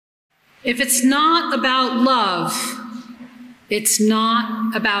If it's not about love, it's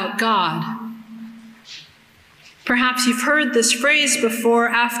not about God. Perhaps you've heard this phrase before.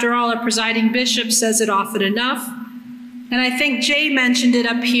 After all, a presiding bishop says it often enough. And I think Jay mentioned it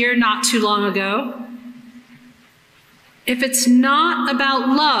up here not too long ago. If it's not about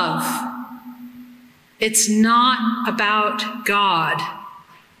love, it's not about God.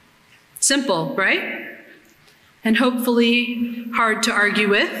 Simple, right? And hopefully hard to argue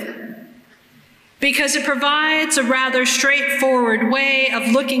with, because it provides a rather straightforward way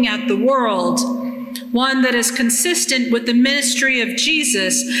of looking at the world, one that is consistent with the ministry of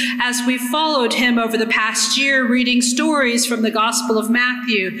Jesus as we followed him over the past year, reading stories from the Gospel of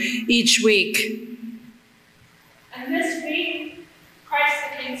Matthew each week. And this week, Christ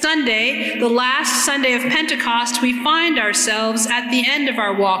the King Sunday, the last Sunday of Pentecost, we find ourselves at the end of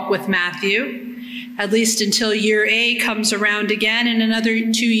our walk with Matthew, at least until year A comes around again in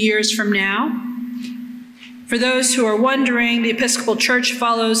another 2 years from now. For those who are wondering, the Episcopal Church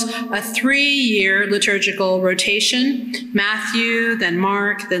follows a 3-year liturgical rotation: Matthew, then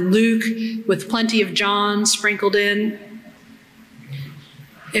Mark, then Luke, with plenty of John sprinkled in.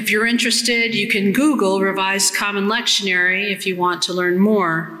 If you're interested, you can Google Revised Common Lectionary if you want to learn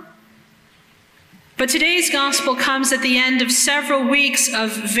more. But today's gospel comes at the end of several weeks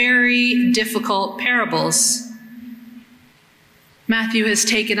of very difficult parables. Matthew has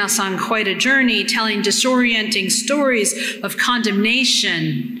taken us on quite a journey, telling disorienting stories of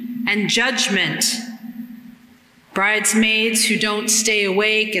condemnation and judgment. Bridesmaids who don't stay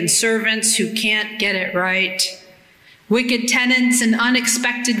awake and servants who can't get it right. Wicked tenants and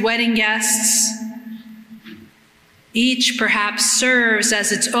unexpected wedding guests. Each perhaps serves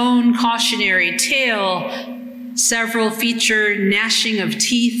as its own cautionary tale. Several feature gnashing of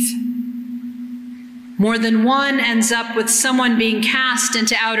teeth. More than one ends up with someone being cast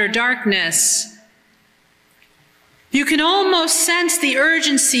into outer darkness. You can almost sense the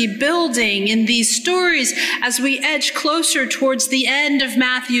urgency building in these stories as we edge closer towards the end of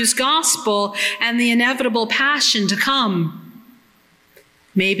Matthew's gospel and the inevitable passion to come.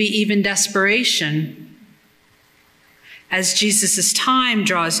 Maybe even desperation. As Jesus' time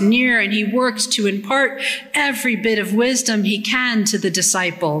draws near and he works to impart every bit of wisdom he can to the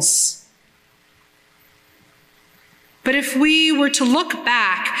disciples. But if we were to look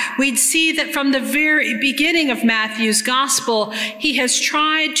back, we'd see that from the very beginning of Matthew's gospel, he has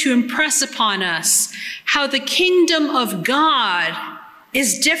tried to impress upon us how the kingdom of God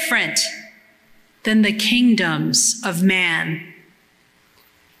is different than the kingdoms of man.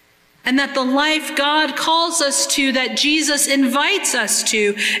 And that the life God calls us to, that Jesus invites us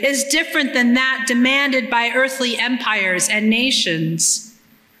to, is different than that demanded by earthly empires and nations.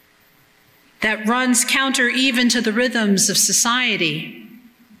 That runs counter even to the rhythms of society.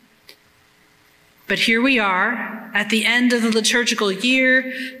 But here we are, at the end of the liturgical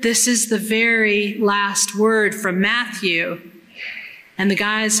year. This is the very last word from Matthew, and the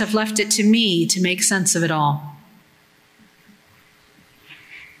guys have left it to me to make sense of it all.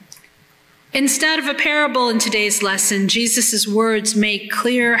 Instead of a parable in today's lesson, Jesus' words make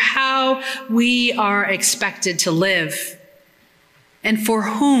clear how we are expected to live, and for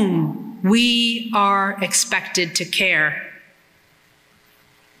whom we are expected to care.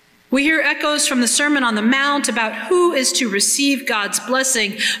 We hear echoes from the Sermon on the Mount about who is to receive God's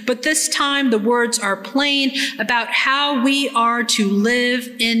blessing, but this time the words are plain about how we are to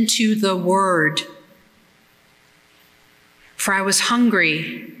live into the Word. For I was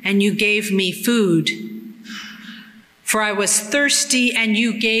hungry, and you gave me food. For I was thirsty, and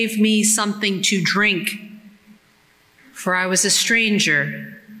you gave me something to drink. For I was a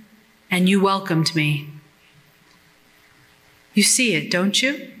stranger, and you welcomed me. You see it, don't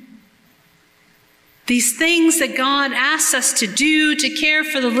you? These things that God asks us to do, to care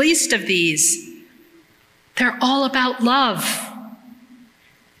for the least of these, they're all about love.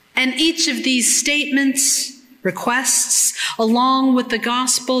 And each of these statements, requests, along with the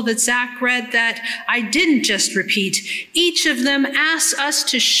gospel that Zach read that I didn't just repeat, each of them asks us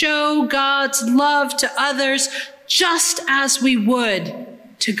to show God's love to others just as we would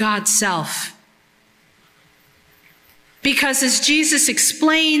to God's self. Because as Jesus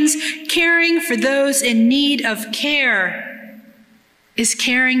explains, caring for those in need of care is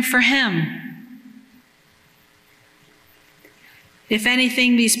caring for him. If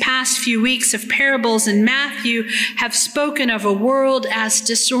anything, these past few weeks of parables in Matthew have spoken of a world as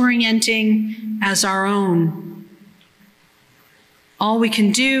disorienting as our own. All we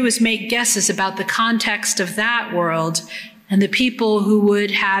can do is make guesses about the context of that world and the people who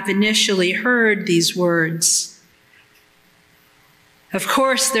would have initially heard these words. Of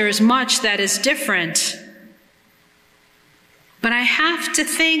course, there is much that is different. But I have to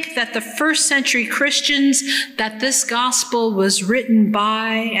think that the first century Christians that this gospel was written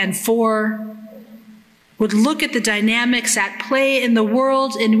by and for would look at the dynamics at play in the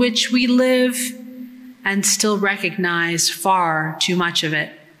world in which we live and still recognize far too much of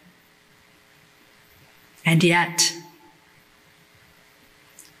it. And yet,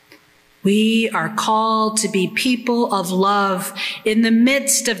 we are called to be people of love in the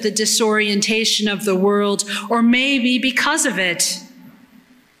midst of the disorientation of the world, or maybe because of it.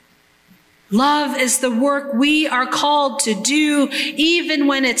 Love is the work we are called to do, even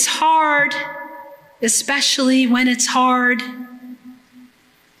when it's hard, especially when it's hard.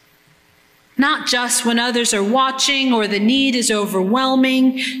 Not just when others are watching or the need is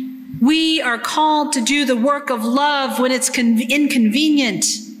overwhelming. We are called to do the work of love when it's inconvenient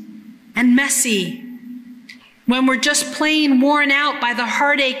and messy, when we're just plain worn out by the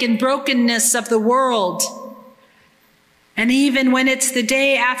heartache and brokenness of the world, and even when it's the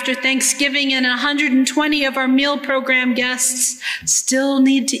day after Thanksgiving and 120 of our meal program guests still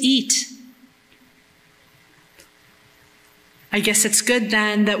need to eat. I guess it's good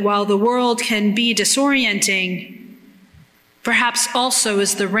then that while the world can be disorienting, perhaps also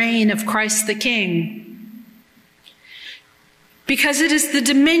is the reign of Christ the King. Because it is the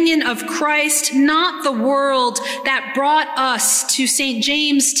dominion of Christ, not the world, that brought us to St.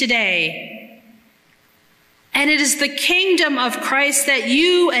 James today. And it is the kingdom of Christ that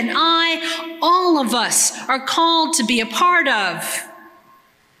you and I, all of us, are called to be a part of.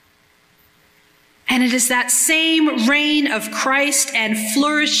 And it is that same reign of Christ and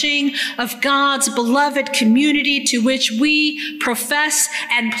flourishing of God's beloved community to which we profess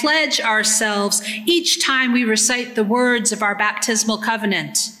and pledge ourselves each time we recite the words of our baptismal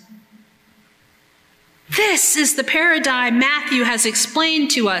covenant. This is the paradigm Matthew has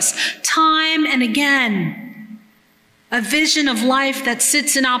explained to us time and again. A vision of life that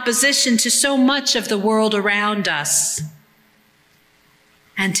sits in opposition to so much of the world around us.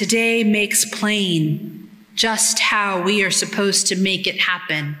 And today makes plain just how we are supposed to make it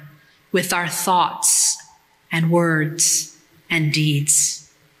happen with our thoughts and words and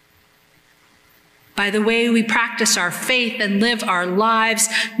deeds. By the way we practice our faith and live our lives,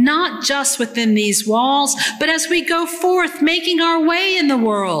 not just within these walls, but as we go forth making our way in the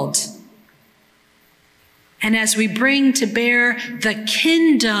world. And as we bring to bear the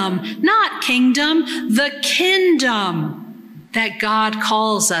kingdom, not kingdom, the kingdom that God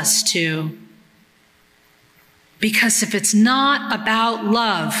calls us to. Because if it's not about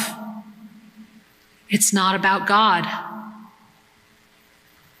love, it's not about God.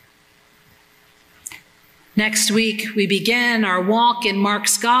 Next week, we begin our walk in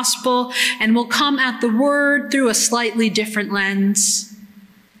Mark's gospel, and we'll come at the word through a slightly different lens.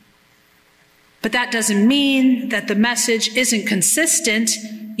 But that doesn't mean that the message isn't consistent,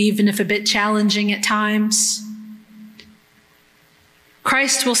 even if a bit challenging at times.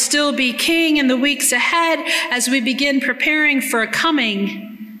 Christ will still be king in the weeks ahead as we begin preparing for a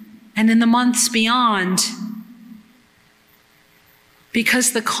coming and in the months beyond.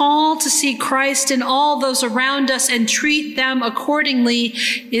 Because the call to see Christ in all those around us and treat them accordingly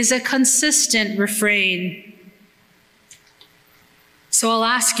is a consistent refrain. So I'll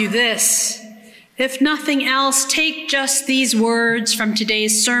ask you this. If nothing else, take just these words from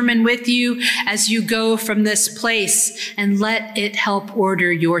today's sermon with you as you go from this place and let it help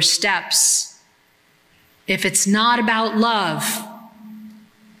order your steps. If it's not about love,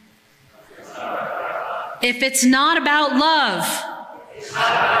 if it's not about love,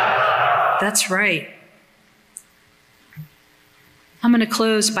 that's right. I'm going to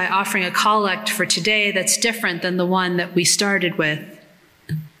close by offering a collect for today that's different than the one that we started with.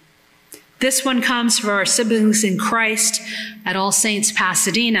 This one comes for our siblings in Christ at All Saints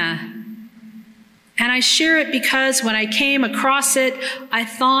Pasadena. And I share it because when I came across it, I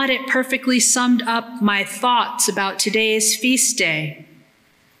thought it perfectly summed up my thoughts about today's feast day.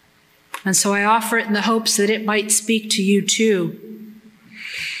 And so I offer it in the hopes that it might speak to you too.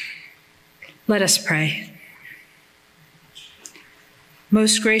 Let us pray.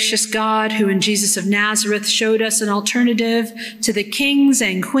 Most gracious God, who in Jesus of Nazareth showed us an alternative to the kings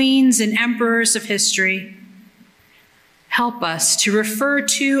and queens and emperors of history, help us to refer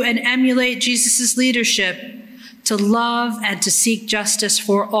to and emulate Jesus' leadership, to love and to seek justice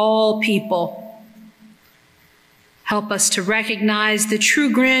for all people. Help us to recognize the true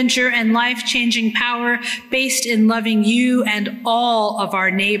grandeur and life-changing power based in loving you and all of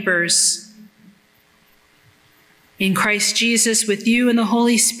our neighbors. In Christ Jesus, with you and the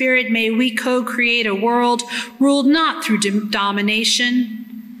Holy Spirit, may we co-create a world ruled not through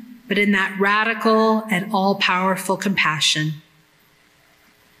domination, but in that radical and all-powerful compassion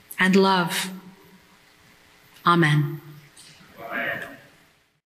and love. Amen.